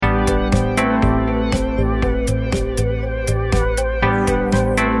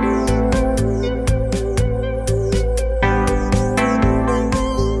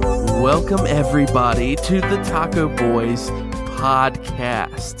everybody to the Taco Boys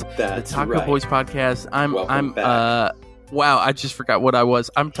podcast. That's the Taco right. Boys podcast. Welcome back. Wow, I just forgot what I was.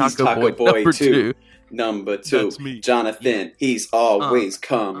 I'm He's Taco Boy number two. Number two, That's me. Jonathan. He's always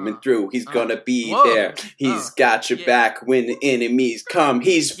coming through. He's gonna be Whoa. there. He's got your Yeah. back when the enemies come.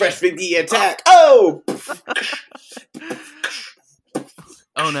 He's fresh for the attack. Oh!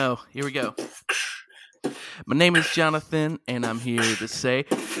 Oh no, here we go. My name is Jonathan, and I'm here to say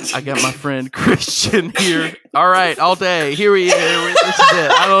I got my friend Christian here. All right, all day. Here we are. This is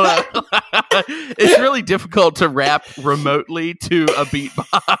it. I don't know. It's really difficult to rap remotely to a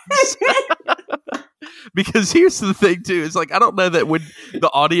beatbox. Because here's the thing, too. It's like, I don't know that when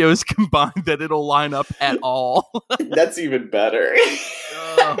the audio is combined that it'll line up at all. That's even better.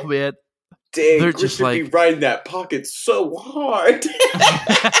 Oh, man. Dang, They're Chris just should be like- riding that pocket so hard.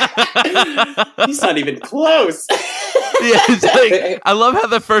 He's not even close. Yeah, it's like, I love how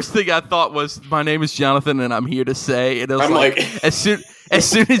the first thing I thought was, my name is Jonathan, and I'm here to say. And it was I'm like, like- as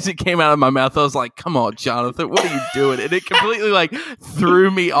soon as it came out of my mouth, I was like, come on, Jonathan, what are you doing? And it completely like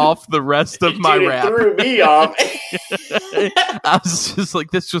threw me off the rest of my Dude, rap. It threw me off. I was just like,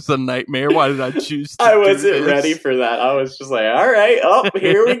 this was a nightmare. Why did I choose to I do wasn't this? ready for that. I was just like, all right,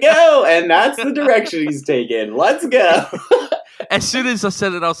 here we go. And that's the direction he's taking. Let's go. As soon as I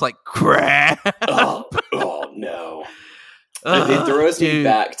said it, I was like, crap. oh no. It throws me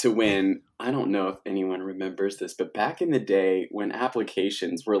back to when, I don't know if anyone remembers this, but back in the day when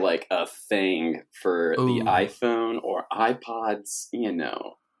applications were like a thing for Ooh. the iPhone or iPods,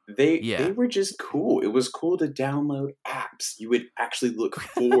 they were just cool. It was cool to download apps. You would actually look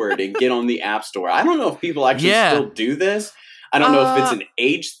forward and get on the App Store. I don't know if people actually still do this. I don't know if it's an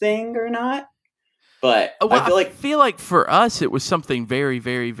age thing or not, but I feel like for us, it was something very,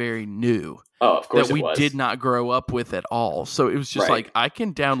 very, very new. Oh, of course that we it was. did not grow up with at all. So it was just like, I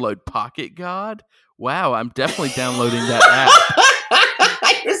can download Pocket God. Wow, I'm definitely downloading that app.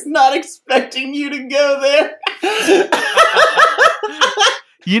 I was not expecting you to go there.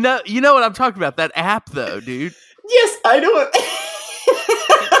 You know what I'm talking about? That app, though, dude. Yes, I know it.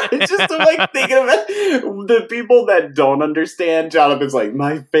 It's just like thinking about the people that don't understand. Jonathan's like,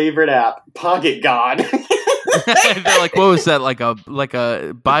 my favorite app, Pocket God. They're like, what was that? Like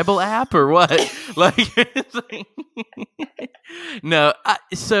a Bible app or what? No.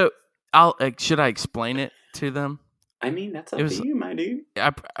 So I'll should I explain it to them? I mean, that's up to you, my dude.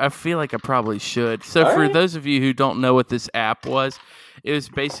 I feel like I probably should. So All for right. those of you who don't know what this app was, it was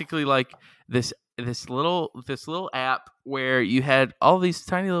basically like this little app where you had all these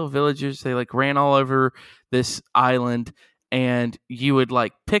tiny little villagers. They like ran all over this island, and you would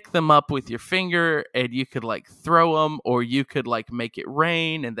like pick them up with your finger, and you could like throw them, or you could like make it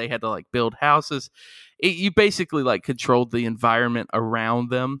rain, and they had to like build houses. You basically like controlled the environment around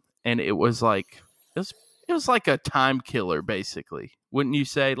them, and it was like it was like a time killer, basically. Wouldn't you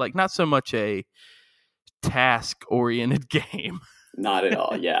say? Like, not so much a task oriented game. Not at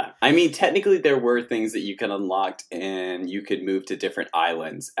all, yeah. I mean, technically there were things that you could unlock, and you could move to different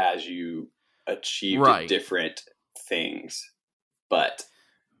islands as you achieved different things. But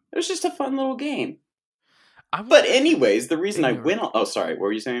it was just a fun little game. But anyways, the reason I went on... Oh, sorry, what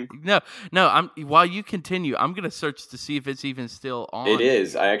were you saying? No. While you continue, I'm going to search to see if it's even still on. It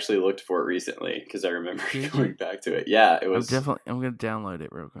is. I actually looked for it recently because I remember going back to it. Yeah, it was... I'm going to download it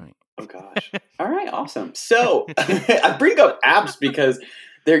real quick. Oh, gosh. All right, awesome. So, I bring up apps because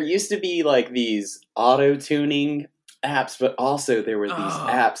there used to be like these auto-tuning apps, but also there were these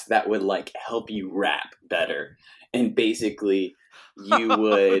apps that would like help you rap better. And basically,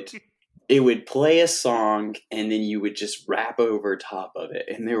 it would play a song, and then you would just rap over top of it.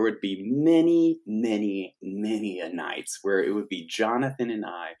 And there would be many, many, many a nights where it would be Jonathan and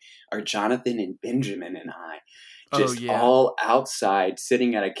I, or Jonathan and Benjamin and I, just all outside,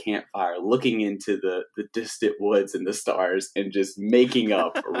 sitting at a campfire, looking into the distant woods and the stars, and just making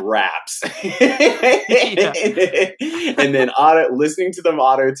up raps. And then listening to them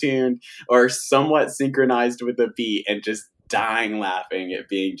auto-tuned or somewhat synchronized with the beat, and just dying laughing at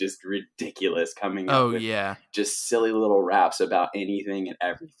being just ridiculous, coming up with just silly little raps about anything and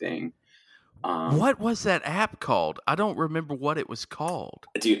everything. What was that app called? I don't remember what it was called.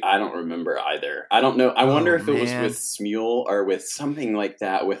 Dude, I don't remember either. I don't know. I wonder if it was with Smule or with something like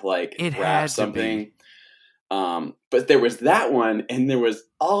that, with like it rap something. But there was that one, and there was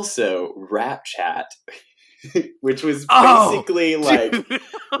also Rap Chat, which was basically like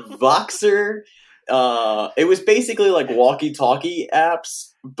Voxer. It was basically like walkie-talkie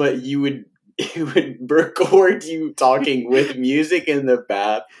apps, but you would it would record you talking with music in the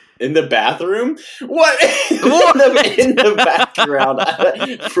bathroom. What? in the background?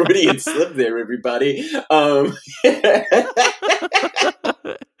 Freudian slip there, everybody.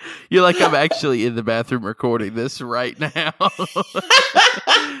 You're like, I'm actually in the bathroom recording this right now.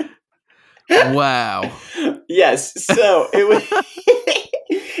 Wow. Yes. So it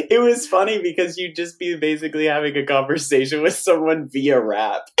was funny because you'd just be basically having a conversation with someone via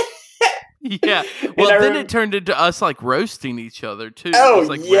rap. Yeah. Well, then it turned into us like roasting each other too. Oh, it was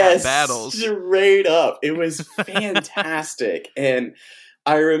like yes, rap battles. Straight up. It was fantastic. And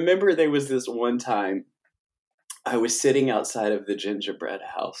I remember there was this one time I was sitting outside of the Gingerbread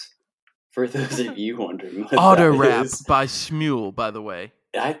House. For those of you wondering what Auto that Rap is. by Smule, by the way.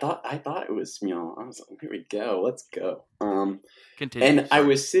 I thought it was Smule. I was like, here we go. Let's go. Continue. And I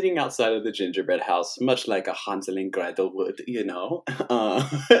was sitting outside of the Gingerbread House, much like a Hansel and Gretel would, you know.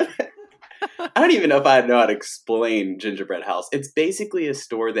 I don't even know if I know how to explain Gingerbread House. It's basically a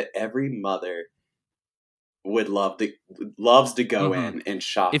store that every mother would loves to go in and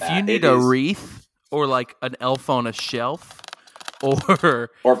shop if at. You need a wreath or like an elf on a shelf or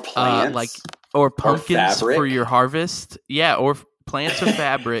plants or pumpkins or for your harvest. Yeah, or plants or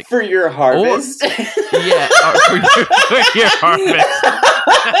fabric. For your harvest? Yeah, for your harvest.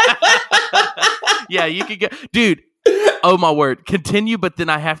 Yeah, you could go. Dude, oh my word. Continue, but then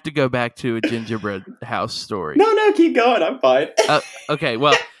I have to go back to a Gingerbread House story. No, keep going. I'm fine.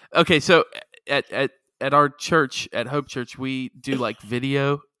 Okay, so at our church, at Hope Church, we do like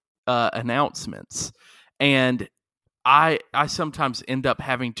video announcements. And I sometimes end up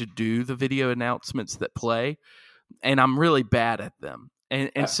having to do the video announcements that play, and I'm really bad at them.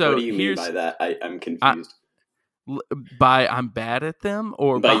 And so what do you mean by that? I'm confused. By I'm bad at them,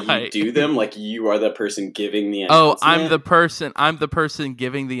 or by you do them like you are the person giving the announcement? Oh, I'm the person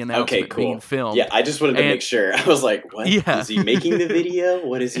giving the announcement. Okay, cool. Being filmed. Yeah, I just wanted to make sure. I was like, what? Yeah. Is he making the video?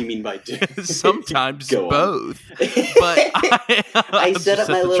 What does he mean by doing? Sometimes both. But I set up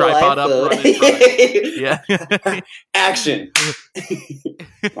my little tripod iPhone. Up. Yeah. Action.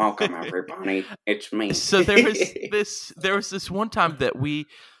 Welcome everybody. It's me. So there was this one time that we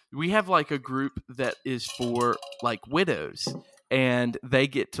have like a group that is for like widows, and they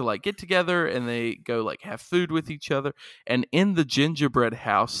get to like get together and they go like have food with each other. And in the Gingerbread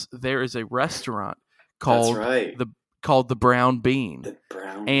House, there is a restaurant called the Brown Bean. The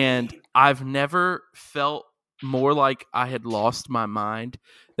Brown and Bean. I've never felt more like I had lost my mind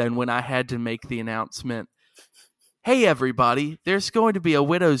than when I had to make the announcement, hey everybody, there's going to be a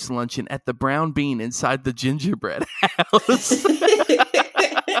widow's luncheon at the Brown Bean inside the Gingerbread House.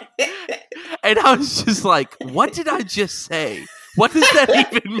 And I was just like, what did I just say? What does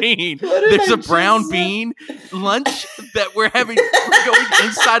that even mean? There's a brown bean lunch that we're having. We're going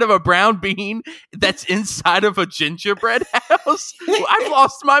inside of a brown bean that's inside of a gingerbread house. Well, I've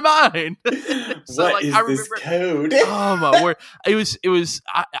lost my mind. So, what is this code? Oh my word! It was.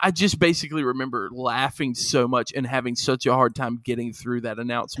 I just basically remember laughing so much and having such a hard time getting through that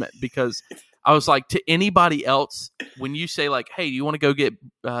announcement, because I was like, to anybody else, when you say like, hey, do you want to go get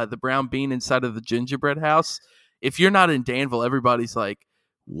the brown bean inside of the gingerbread house? If you're not in Danville, everybody's like,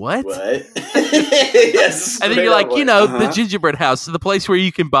 what? Yes, and then you're like, the gingerbread house, the place where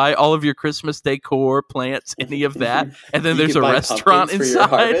you can buy all of your Christmas decor, plants, any of that. And then there's a restaurant inside.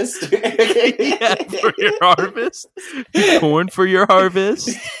 For your harvest. Yeah, for your harvest. Corn for your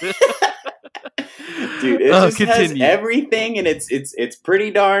harvest. Dude, it just has everything, and it's pretty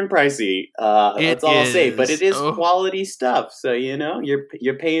darn pricey. That's all I'll say. But it is quality stuff. So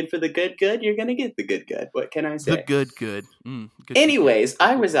you're paying for the good. You're gonna get the good. What can I say? The good. Anyways,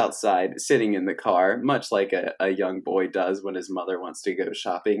 I was outside sitting in the car, much like a young boy does when his mother wants to go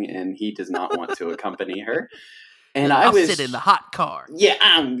shopping and he does not want to accompany her. And I'll sit in the hot car. Yeah,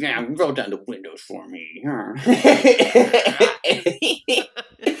 roll down the windows for me.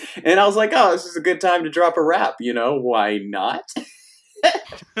 And I was like, oh, this is a good time to drop a rap. Why not?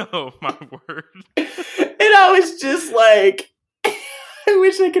 Oh, my word. And I was just like, I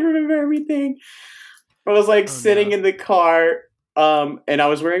wish I could remember everything. I was like sitting in the car, and I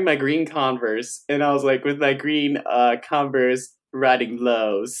was wearing my green Converse, and I was like with my green Converse, riding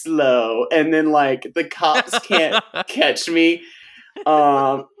low, slow, and then like the cops can't catch me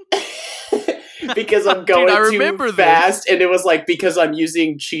because I'm going too fast, and it was like because I'm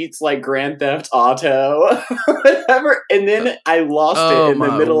using cheats like Grand Theft Auto, whatever. And then I lost it in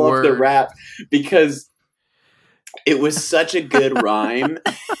the middle of the rap because it was such a good rhyme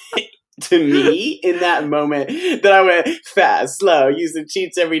to me in that moment that I went fast, slow, using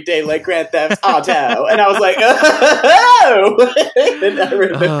cheats every day like Grand Theft Auto. And I was like, oh! And I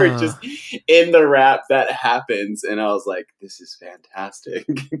remember just in the rap that happens. And I was like, this is fantastic.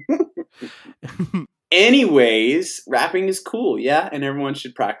 Anyways, rapping is cool, yeah? And everyone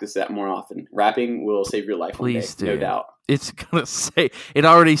should practice that more often. Rapping will save your life one day, no doubt. It's gonna it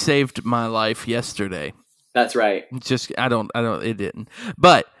already saved my life yesterday. That's right. Just it didn't.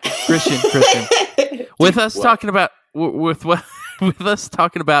 But Christian, with us talking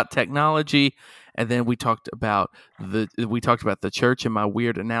about technology, and then we talked about the church and my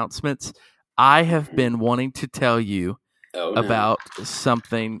weird announcements. I have been wanting to tell you about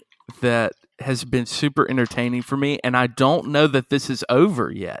something that has been super entertaining for me, and I don't know that this is over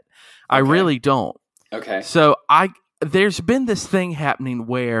yet. I really don't. Okay. So there's been this thing happening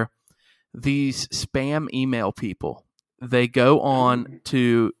where these spam email people, they go on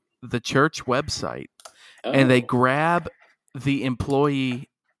to the church website and they grab the employee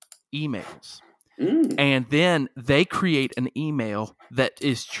emails and then they create an email that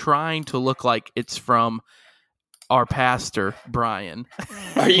is trying to look like it's from our pastor, Brian.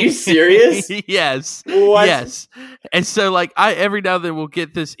 Are you serious? Yes. What? Yes. And so like every now and then we'll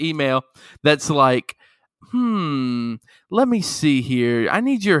get this email that's like, let me see here. I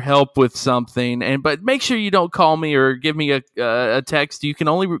need your help with something, but make sure you don't call me or give me a text. You can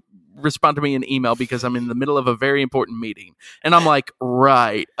only respond to me in email because I'm in the middle of a very important meeting. And I'm like,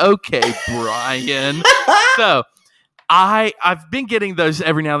 right, okay, Brian. So I've been getting those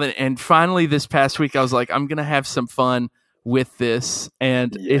every now and then, and finally this past week I was like, I'm gonna have some fun with this,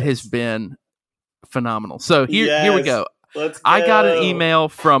 and it has been phenomenal. So here we go. Let's go. I got an email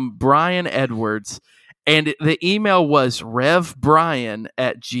from Brian Edwards. And the email was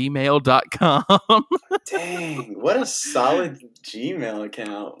revbrian@gmail.com. Dang, what a solid Gmail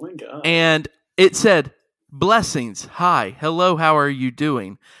account. Oh my God. And it said, blessings. Hi. Hello. How are you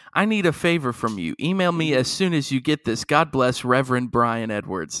doing? I need a favor from you. Email me as soon as you get this. God bless Reverend Brian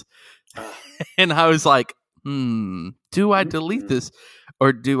Edwards. And I was like, do I delete this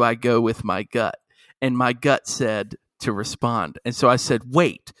or do I go with my gut? And my gut said to respond. And so I said,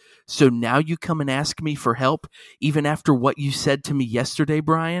 wait. So now you come and ask me for help, even after what you said to me yesterday,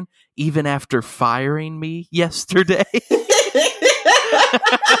 Brian? Even after firing me yesterday?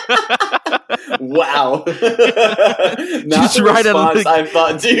 Wow. Just right out of the I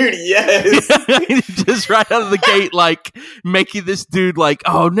thought, dude, yes. Just right out of the gate, like making this dude like,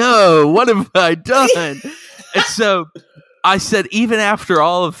 oh no, what have I done? And so I said, even after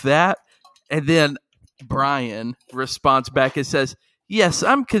all of that, and then Brian responds back and says, yes,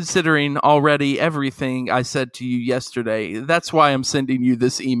 I'm considering already everything I said to you yesterday. That's why I'm sending you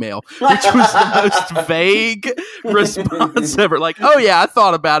this email, which was the most vague response ever. Like, oh yeah, I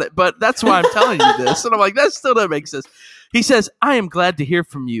thought about it, but that's why I'm telling you this. And I'm like, that still doesn't make sense. He says, I am glad to hear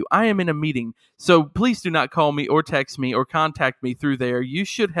from you. I am in a meeting, so please do not call me or text me or contact me through there.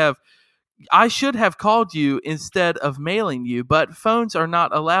 I should have called you instead of mailing you, but phones are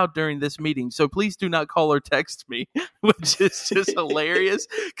not allowed during this meeting, so please do not call or text me, which is just hilarious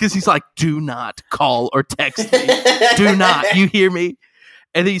because he's like, do not call or text me. Do not. You hear me?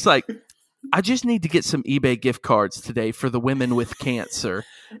 And he's like, I just need to get some eBay gift cards today for the women with cancer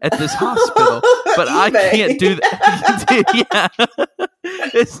at this hospital, but I can't do that. Yeah.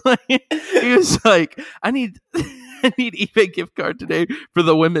 It's like, he was like, I need eBay gift card today for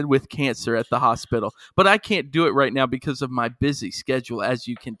the women with cancer at the hospital, but I can't do it right now because of my busy schedule, as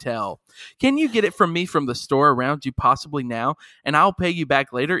you can tell. Can you get it from me from the store around you possibly now, and I'll pay you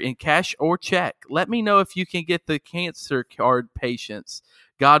back later in cash or check? Let me know if you can get the cancer card patients.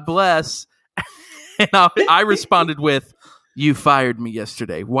 God bless. And I responded with, you fired me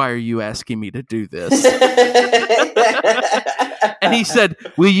yesterday. Why are you asking me to do this? And he said,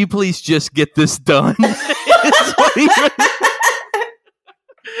 will you please just get this done?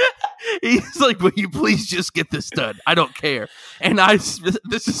 He's like, will you please just get this done? I don't care. And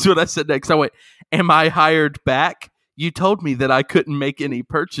this is what I said next. I went, am I hired back? You told me that I couldn't make any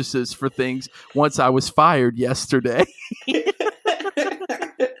purchases for things once I was fired yesterday.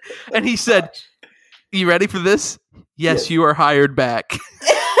 And he said, you ready for this? Yes, you are hired back.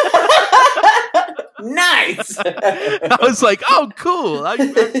 Nice. I was like, oh, cool.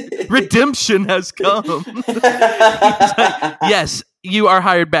 Redemption has come. Like, yes, you are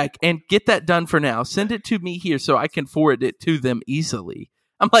hired back. And get that done for now. Send it to me here so I can forward it to them easily.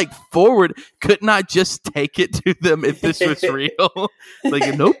 I'm like, forward? Couldn't I just take it to them if this was real?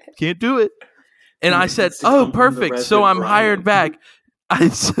 Like, nope, can't do it. And I said, oh, perfect. So I'm hired back.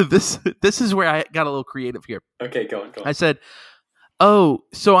 So this is where I got a little creative here. Okay, go on. I said, oh,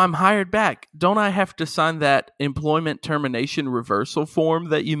 so I'm hired back. Don't I have to sign that employment termination reversal form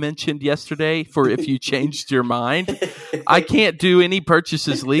that you mentioned yesterday for if you changed your mind? I can't do any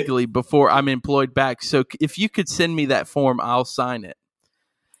purchases legally before I'm employed back. So if you could send me that form, I'll sign it.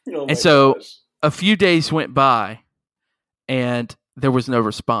 Oh my And so gosh. a few days went by and there was no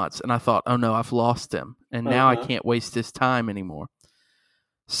response. And I thought, oh no, I've lost him. And now I can't waste his time anymore.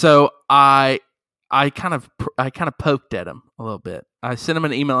 So I kind of poked at him a little bit. I sent him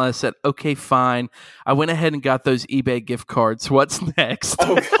an email and I said, okay, fine. I went ahead and got those eBay gift cards. What's next?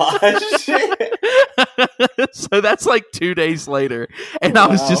 Oh gosh. So that's like 2 days later. And I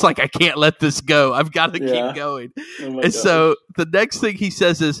was just like, I can't let this go. I've got to keep going. Oh my And gosh. so the next thing he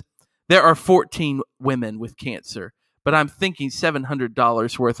says is, there are 14 women with cancer, but I'm thinking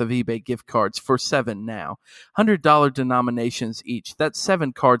 $700 worth of eBay gift cards for 7 now. $100 denominations each. That's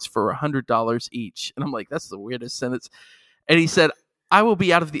 7 cards for $100 each. And I'm like, that's the weirdest sentence. And he said, I will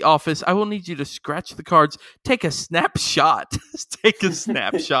be out of the office. I will need you to scratch the cards. Take a snapshot. Take a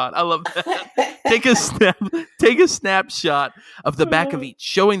snapshot. I love that. Take a snapshot of the back of each,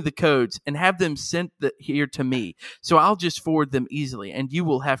 showing the codes, and have them sent here to me. So I'll just forward them easily, and you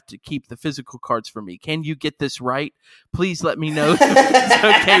will have to keep the physical cards for me. Can you get this right? Please let me know if it's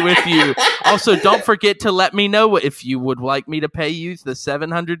okay with you. Also, don't forget to let me know if you would like me to pay you the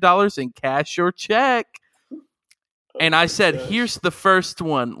 $700 in cash or check. And I said, here's the first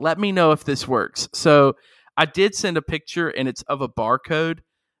one. Let me know if this works. So I did send a picture, and it's of a barcode,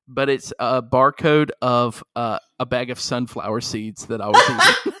 but it's a barcode of a bag of sunflower seeds that I was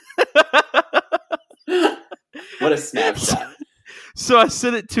eating. What a snapshot. So I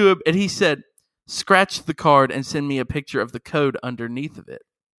sent it to him, and he said, scratch the card and send me a picture of the code underneath of it.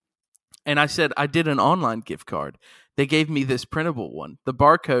 And I said, I did an online gift card. They gave me this printable one. The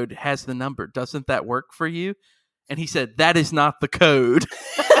barcode has the number. Doesn't that work for you? And he said, that is not the code.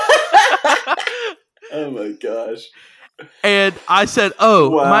 Oh my gosh. And I said,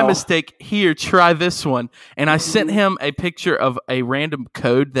 oh, Wow. my mistake. Here, try this one. And I sent him a picture of a random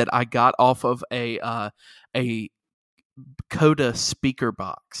code that I got off of a Coda speaker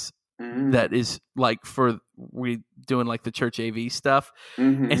box that is like for we doing like the church AV stuff.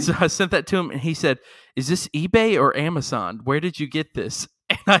 Mm-hmm. And so I sent that to him, and he said, is this eBay or Amazon? Where did you get this?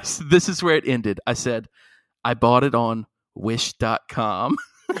 And this is where it ended. I said, I bought it on wish.com.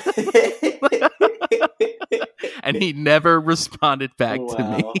 And he never responded back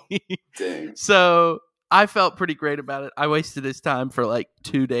to me. Dang. So I felt pretty great about it. I wasted his time for like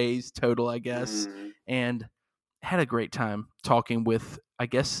 2 days total, I guess, and had a great time talking with, I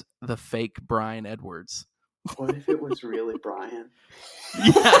guess, the fake Brian Edwards. What if it was really Brian?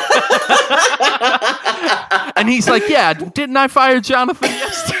 Yeah. And he's like, yeah, didn't I fire Jonathan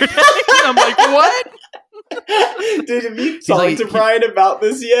yesterday? And I'm like, what? Have you talked to Brian about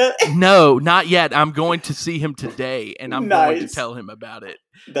this yet? No, not yet. I'm going to see him today, and I'm going to tell him about it.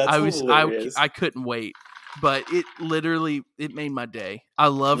 That's hilarious. I couldn't wait, but it made my day. I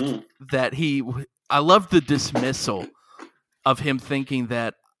loved that I loved the dismissal of him thinking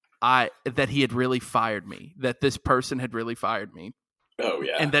that he had really fired me, that this person had really fired me. Oh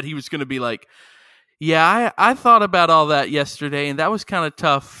yeah, and that he was going to be like, yeah, I thought about all that yesterday, and that was kind of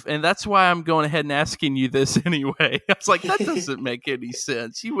tough, and that's why I'm going ahead and asking you this anyway. I was like, that doesn't make any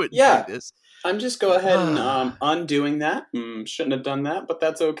sense. You wouldn't do this. I'm just go ahead and undoing that. Shouldn't have done that, but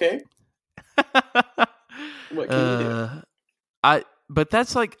that's okay. What can you do? But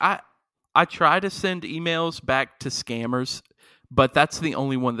that's like, I try to send emails back to scammers, but that's the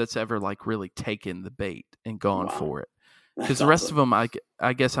only one that's ever like really taken the bait and gone for it. Because the rest of them, I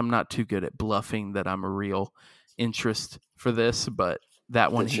guess I'm not too good at bluffing that I'm a real interest for this, but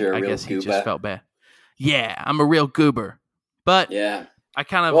that one, I guess he just felt bad. Yeah, I'm a real goober. But yeah, I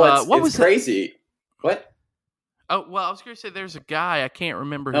kind of, what was crazy? What? Oh, well, I was going to say there's a guy, I can't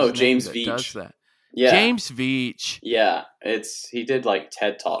remember his name, James that Veach does that. Yeah. James Veach. Yeah, he did like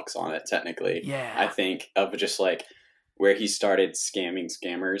TED Talks on it technically. Yeah. I think of just like where he started scamming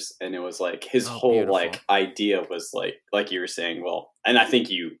scammers, and it was like his whole beautiful. like idea was like you were saying, and I think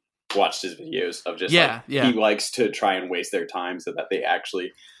you watched his videos of just he likes to try and waste their time so that they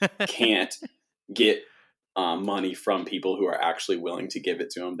actually can't get money from people who are actually willing to give it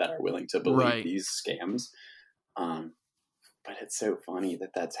to him, that are willing to believe these scams. But it's so funny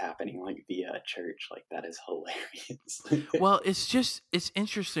that that's happening like via church. Like that is hilarious. Well, it's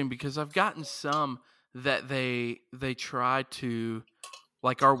interesting because I've gotten some that they try to,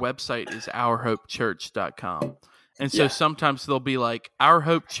 like, our website is ourhopechurch.com. And so sometimes they'll be like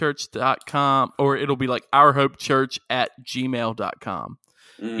ourhopechurch.com, or it'll be like ourhopechurch@gmail.com.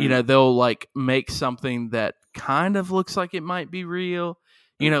 Mm. they'll like make something that kind of looks like it might be real.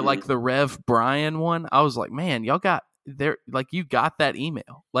 Like the Rev Brian one. I was like, man, y'all got there, like you got that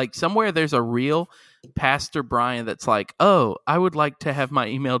email. Like somewhere there's a real Pastor Brian that's like, oh, I would like to have my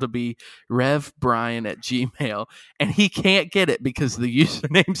email to be revbrian@gmail, and he can't get it because the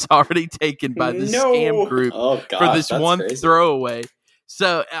username's already taken by the scam group Oh, gosh, for this that's one crazy. throwaway.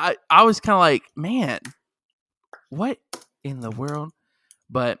 So I was kind of like, man, what in the world?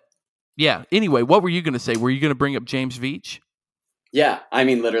 But yeah, anyway, what were you going to say? Were you going to bring up James Veach? Yeah, I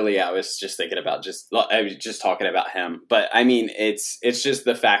mean, literally, I was just thinking about I was just talking about him. But I mean, it's just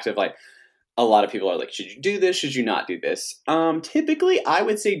the fact of like, a lot of people are like, should you do this? Should you not do this? Typically, I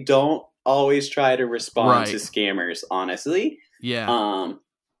would say don't always try to respond to scammers, honestly. Yeah.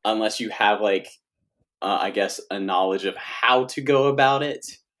 Unless you have like, I guess, a knowledge of how to go about it.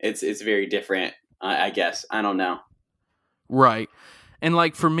 It's very different, I guess. I don't know. Right. And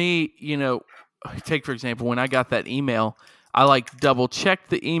like for me, take for example, when I got that email, I like double checked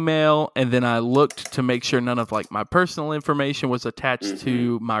the email and then I looked to make sure none of like my personal information was attached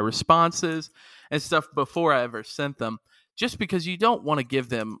to my responses and stuff before I ever sent them, just because you don't want to give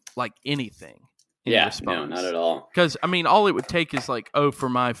them like anything in response. No, not at all. Because I mean, all it would take is like, oh, for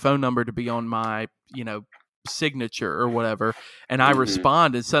my phone number to be on my, signature or whatever, and I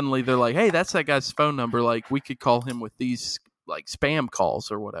respond and suddenly they're like, hey, that's that guy's phone number, like we could call him with these like spam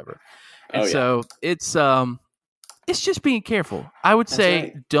calls or whatever. And so it's just being careful. I would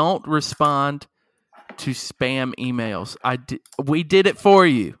say don't respond to spam emails. We did it for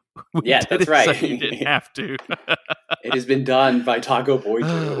you. That's right. So you didn't have to. It has been done by Taco Boy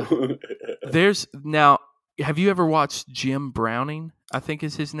too. There's now, have you ever watched Jim Browning, I think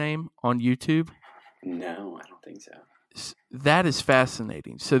is his name, on YouTube? No, I don't think so. That is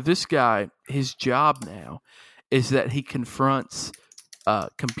fascinating. So this guy, his job now is that he confronts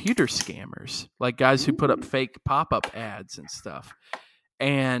computer scammers, like guys who put up fake pop-up ads and stuff.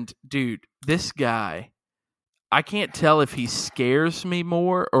 And dude, this guy, I can't tell if he scares me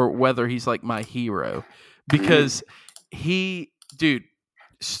more or whether he's like my hero, because dude,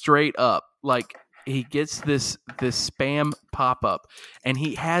 straight up, like he gets this spam pop-up and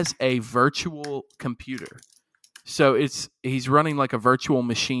he has a virtual computer. So he's running like a virtual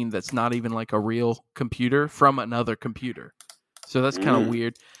machine that's not even like a real computer from another computer. So that's kind of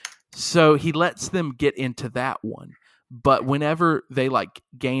weird. So he lets them get into that one. But whenever they like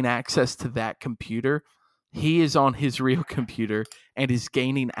gain access to that computer, he is on his real computer and is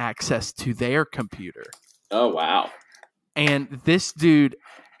gaining access to their computer. Oh, wow. And this dude,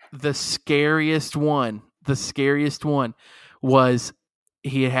 the scariest one was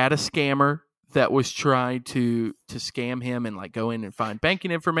he had a scammer that was trying to scam him and like go in and find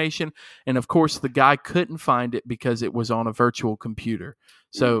banking information. And of course the guy couldn't find it because it was on a virtual computer.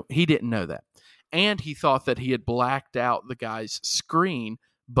 So he didn't know that. And he thought that he had blacked out the guy's screen,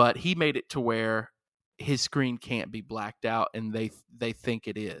 but he made it to where his screen can't be blacked out and they think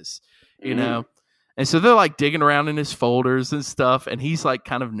it is, you know? And so they're like digging around in his folders and stuff. And he's like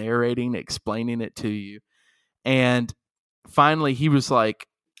kind of narrating, explaining it to you. And finally he was like,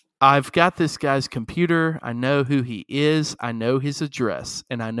 I've got this guy's computer. I know who he is. I know his address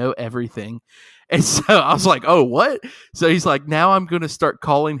and I know everything. And so I was like, oh, what? So he's like, now I'm going to start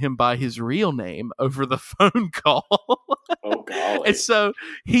calling him by his real name over the phone call. Oh, golly. And so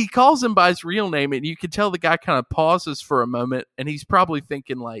he calls him by his real name, and you can tell the guy kind of pauses for a moment, and he's probably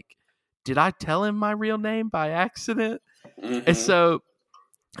thinking like, did I tell him my real name by accident? And so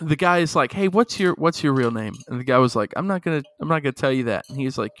the guy is like, hey, what's your real name? And the guy was like, I'm not gonna tell you that. And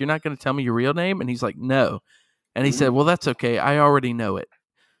he's like, you're not gonna tell me your real name? And he's like, no. And he said, well, that's okay. I already know it.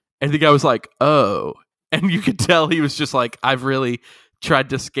 And the guy was like, oh. And you could tell he was just like, I've really tried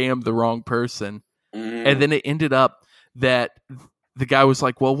to scam the wrong person. And then it ended up that the guy was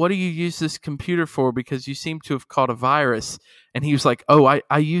like, well, what do you use this computer for? Because you seem to have caught a virus. And he was like, oh,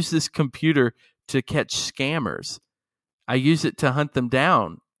 I use this computer to catch scammers. I use it to hunt them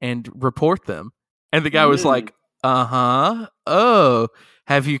down and report them. And the guy was like, uh-huh. Oh,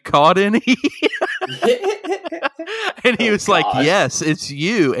 have you caught any? And he was like, yes, it's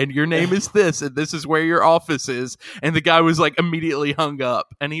you. And your name is this. And this is where your office is. And the guy was like immediately hung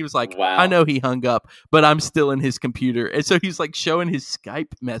up. And he was like, wow. I know he hung up, but I'm still in his computer. And so he's like showing his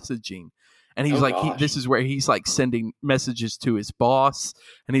Skype messaging. And he's this is where he's like sending messages to his boss.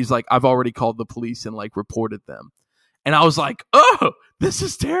 And he's like, I've already called the police and like reported them. And I was like, oh, this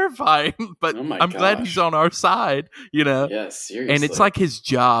is terrifying. But I'm glad he's on our side, you know? Yeah, seriously. And it's like his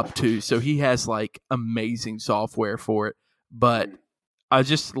job too. So he has like amazing software for it. But I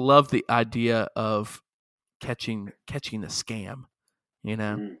just love the idea of catching a scam. You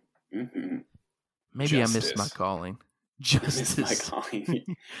know, Mm-hmm. maybe I missed my Justice. calling. I missed my Justice. calling.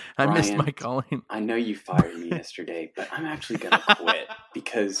 I missed Brian, my calling. I know you fired me yesterday, but I'm actually going to quit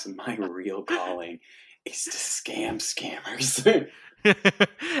because my real calling is to scam scammers.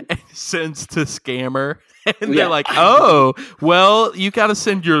 And sends to scammer. And Yeah. they're like, oh, well, you got to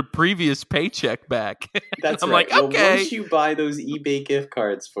send your previous paycheck back. That's I'm right. like, okay. Well, once you buy those eBay gift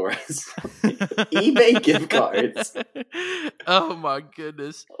cards for us, eBay gift cards. Oh my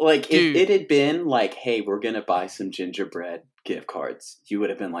goodness. Like, Dude. if it had been like, hey, we're going to buy some gingerbread gift cards, you would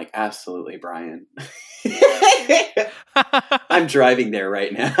have been like, absolutely, Brian. I'm driving there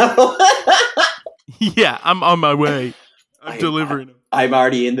right now. Yeah, I'm on my way. I'm delivering them. I'm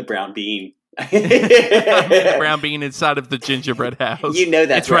already in the brown bean. I'm in the brown bean inside of the gingerbread house. You know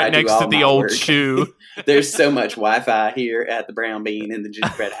that's it's where right I do next all to the my old work. shoe. There's so much Wi-Fi here at the brown bean in the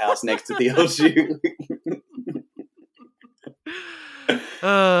gingerbread house next to the old shoe.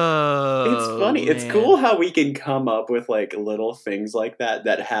 Oh, It's funny. man. It's cool how we can come up with like little things like that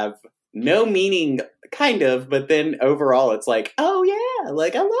that have no meaning, kind of, but then overall it's like, oh yeah,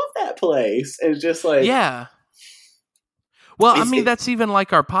 like I love that place. It's just like, Yeah. Well, I It's- mean, it- that's even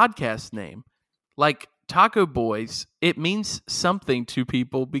like our podcast name. Like Taco Boys, it means something to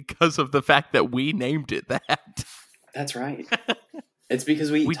people because of the fact that we named it that. that's right. It's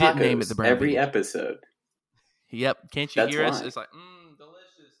because we eat We tacos didn't name it the brown every bean. episode. Yep. Can't you That's hear us? why. It's like,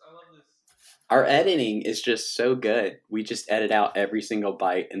 delicious. I love this. Our editing is just so good. We just edit out every single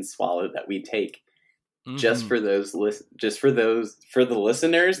bite and swallow that we take. Just Mhm. for those for the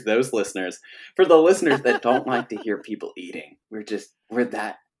listeners, for the listeners that don't like to hear people eating. We're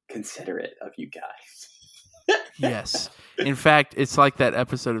that considerate of you guys. Yes. In fact, it's like that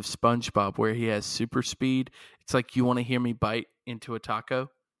episode of SpongeBob where he has super speed. It's like, you want to hear me bite into a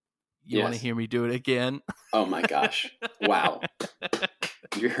taco? You want to Yes. hear me do it again? Oh my gosh. Wow.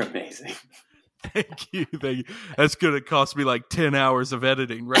 You're amazing. Thank you. That's going to cost me like 10 hours of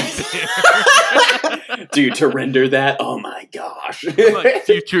editing right there. Dude, to render that, oh my gosh. Like,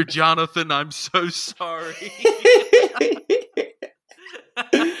 future Jonathan, I'm so sorry.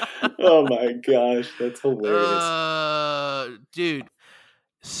 Oh my gosh, that's hilarious. Dude,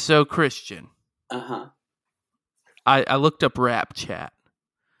 so Christian, Uh-huh. I looked up Rap Chat.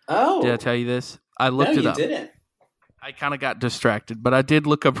 Oh. Did I tell you this? I No, looked it you up. didn't. I kind of got distracted, but I did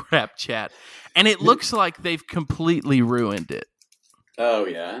look up Rap Chat, and it looks like they've completely ruined it. Oh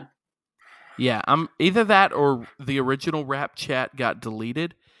yeah. Yeah, I'm either that or the original Rap Chat got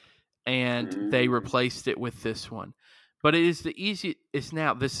deleted, and they replaced it with this one. But it is the easy. It's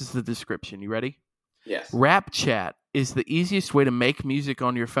now. This is the description. You ready? Yes. Rap Chat is the easiest way to make music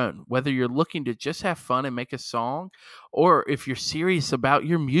on your phone, whether you're looking to just have fun and make a song, or if you're serious about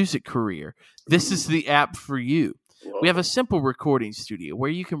your music career. This is the app for you. We have a simple recording studio where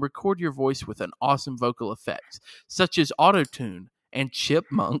you can record your voice with an awesome vocal effects, such as Autotune and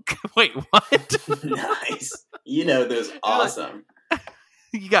Chipmunk. Wait, what? Nice. You know those awesome.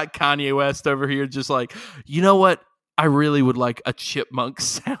 You got Kanye West over here just like, you know what? I really would like a chipmunk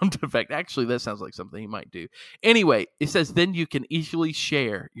sound effect. Actually, that sounds like something he might do. Anyway, it says then you can easily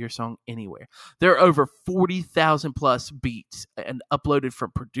share your song anywhere. There are over 40,000 plus beats and uploaded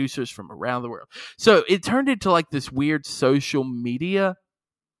from producers from around the world. So it turned into like this weird social media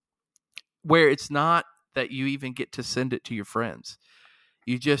where it's not that you even get to send it to your friends.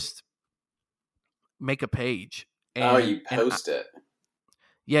 You just make a page. And, you post it.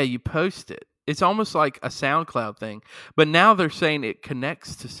 Yeah, you post it. It's almost like a SoundCloud thing, but now they're saying it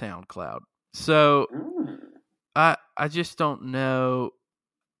connects to SoundCloud. So I just don't know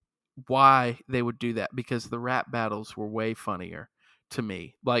why they would do that, because the rap battles were way funnier to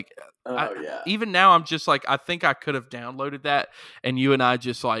me. Like, Yeah. even now I'm just like, I think I could have downloaded that and you and I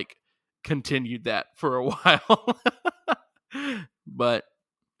just like continued that for a while. But,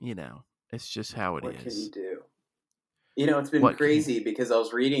 you know, it's just how it is. What can you do? You know, it's been crazy because I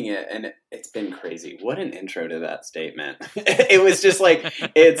was reading it and it's been crazy. What an intro to that statement. It was just like,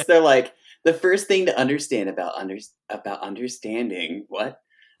 they're like, the first thing to understand about understanding what?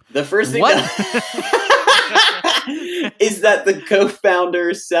 The first thing is that the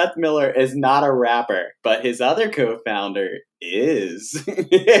co-founder, Seth Miller, is not a rapper, but his other co-founder is.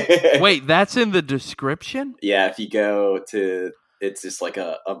 Wait, that's in the description? Yeah, if you go to, it's just like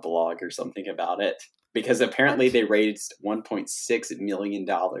a blog or something about it. Because apparently they raised $1.6 million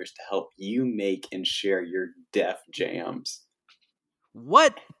to help you make and share your Def Jams.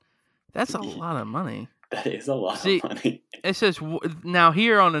 What? That's a lot of money. That is a lot of money. It says, now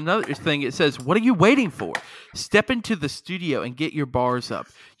here on another thing, it says, what are you waiting for? Step into the studio and get your bars up.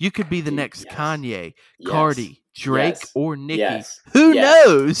 You could be the next Kanye, Cardi, Drake Yes. or Nicki? Yes. Who Yes.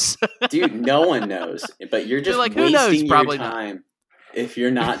 knows? Dude, no one knows. But you're just like, who knows? wasting Probably your not. time if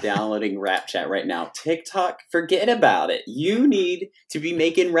you're not downloading Rap Chat right now. TikTok, forget about it. You need to be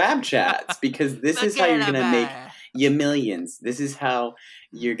making Rap Chats because this is how you're going to make you millions. This is how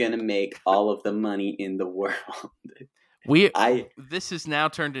you're going to make all of the money in the world. This is now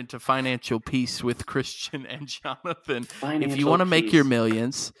turned into Financial Peace with Christian and Jonathan. Financial If you want to make peace. your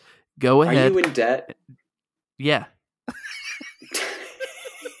millions, go ahead. Are you in debt? Yeah.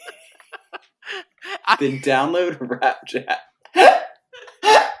 Then download Rap Chat.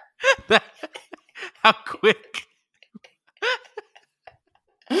 How quick?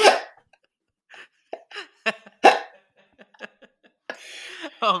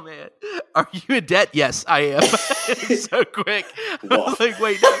 Oh man, are you in debt? Yes, I am. It's so quick. I was like,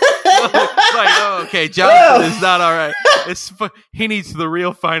 wait, no. Okay, Jonathan is not all right. He needs the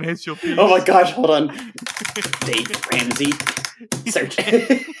real financial peace. Oh my gosh, hold on. Dave Ramsey. Search.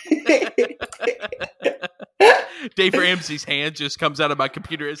 Dave Ramsey's hand just comes out of my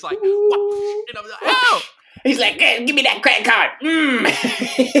computer. It's like, what? And I'm like, ow! He's like, hey, give me that credit card.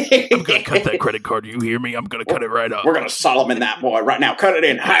 I'm going to cut that credit card. You hear me? I'm going to cut it right up. We're going to Solomon that boy right now. Cut it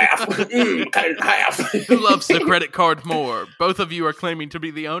in half. Cut it in half. Who loves the credit card more? Both of you are claiming to be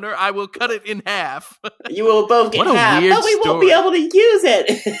the owner. I will cut it in half. You will both get What a half, weird but we won't be able to use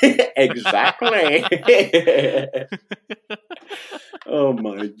it. Exactly. Oh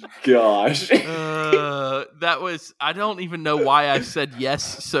my gosh. That was, I don't even know why I said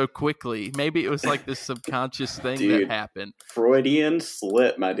yes so quickly. Maybe it was like this subconscious thing Dude, that happened. Freudian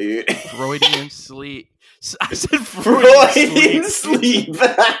slip, my dude. Freudian sleep. I said Freudian sleep.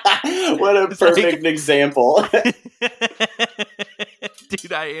 What a perfect example.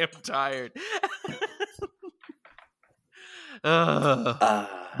 Dude, I am tired.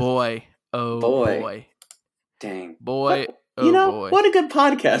 Boy. Oh, boy. Dang. Boy. Boy. What a good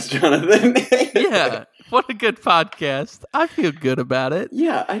podcast, Jonathan. Yeah, what a good podcast. I feel good about it.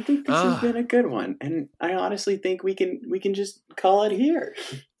 Yeah, I think this has been a good one, and I honestly think we can just call it here.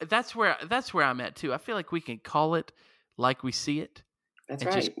 That's where I'm at too. I feel like we can call it like we see it. That's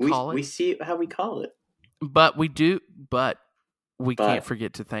right. We see it how we call it. But we can't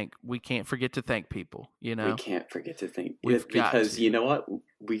forget to thank. We can't forget to thank people. You know, we can't forget to thank because you know what,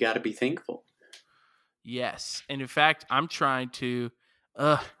 we got to be thankful. Yes, and in fact, I'm trying to.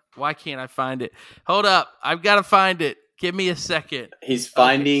 Why can't I find it? Hold up, I've got to find it. Give me a second. He's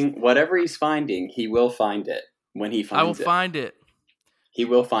finding whatever he's finding. He will find it when he finds it. I will find it. He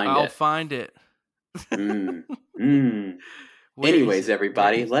will find it. I'll find it. Anyways,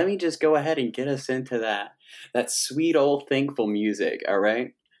 everybody, let me just go ahead and get us into that sweet old thankful music. All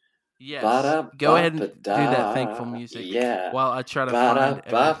right. Yes. Go ahead and do that thankful music. Yeah. While I try to find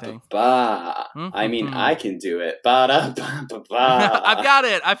everything. I mean, I can do it. I've got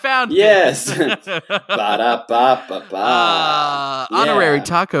it. I found it. Honorary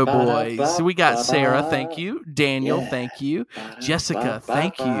Taco Boys. So we got Sarah, thank you. Daniel, thank you. Jessica,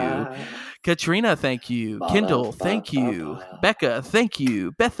 thank you. Katrina, thank you. Kendall, thank you. Becca, thank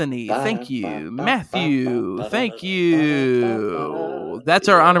you. Bethany, thank you. Matthew, thank you. That's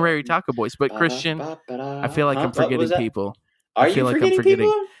our honorary Taco Boys. But Christian, I feel like I'm forgetting people. I feel like I'm forgetting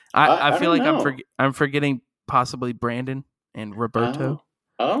people? I feel like I'm forgetting possibly Brandon and Roberto.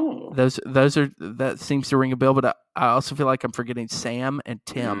 Oh. Those are, that seems to ring a bell, but I also feel like I'm forgetting Sam and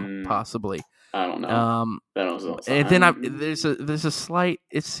Tim possibly. I don't know. And then there's a slight,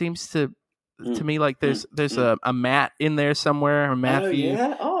 it seems to me like there's a Matt in there somewhere, a Matthew.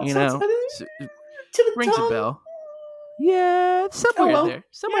 Oh, yeah? Rings a bell. Yeah, somewhere there.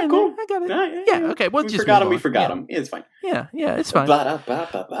 Somewhere in there. I got it. Yeah, okay. We'll just forgot him. We forgot him. It's fine. Yeah, it's fine.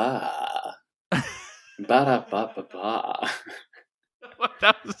 Ba-da-ba-ba-ba. Ba-da-ba-ba-ba. What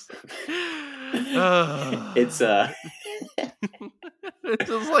that was? It's It's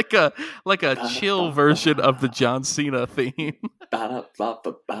just like a chill version of the John Cena theme.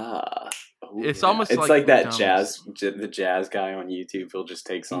 Ba-da-ba-ba-ba. Ooh, it's almost it's like that the jazz guy on YouTube. He'll just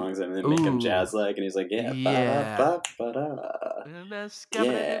take songs and then make them jazz like, and he's like, yeah.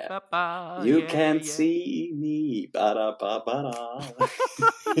 You can't see me. Ba-da-ba-ba-da.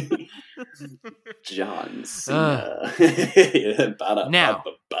 John Cena. Now,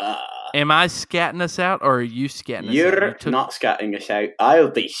 am I scatting us out or are you scatting us out? You're not scatting us out.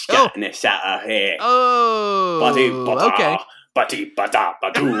 I'll be scatting us out of here. Oh, okay. Ba-dee-ba-da,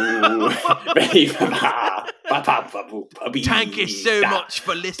 ba-doo. Thank you so much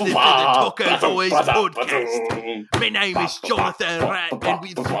for listening to the Taco Boys podcast. My name is Jonathan Rat, and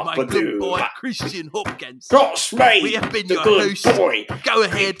with my good boy Christian Hopkins. That's me, We have been the your good hosts. boy. Go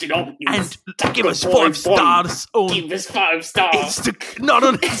ahead and give us 5 stars on Give us 5 stars. not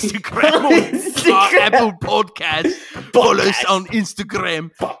on Instagram, on our Apple Podcast. Follow us on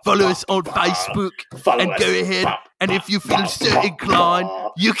Instagram. Follow us on Facebook. And go ahead. And if you feel so inclined,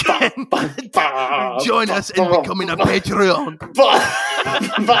 you can join us and become a Patreon.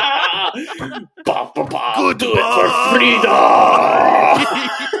 Good do it for freedom.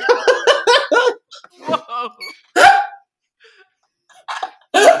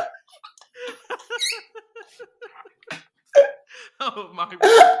 Oh my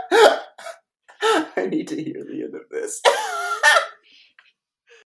God. I need to hear the end of this.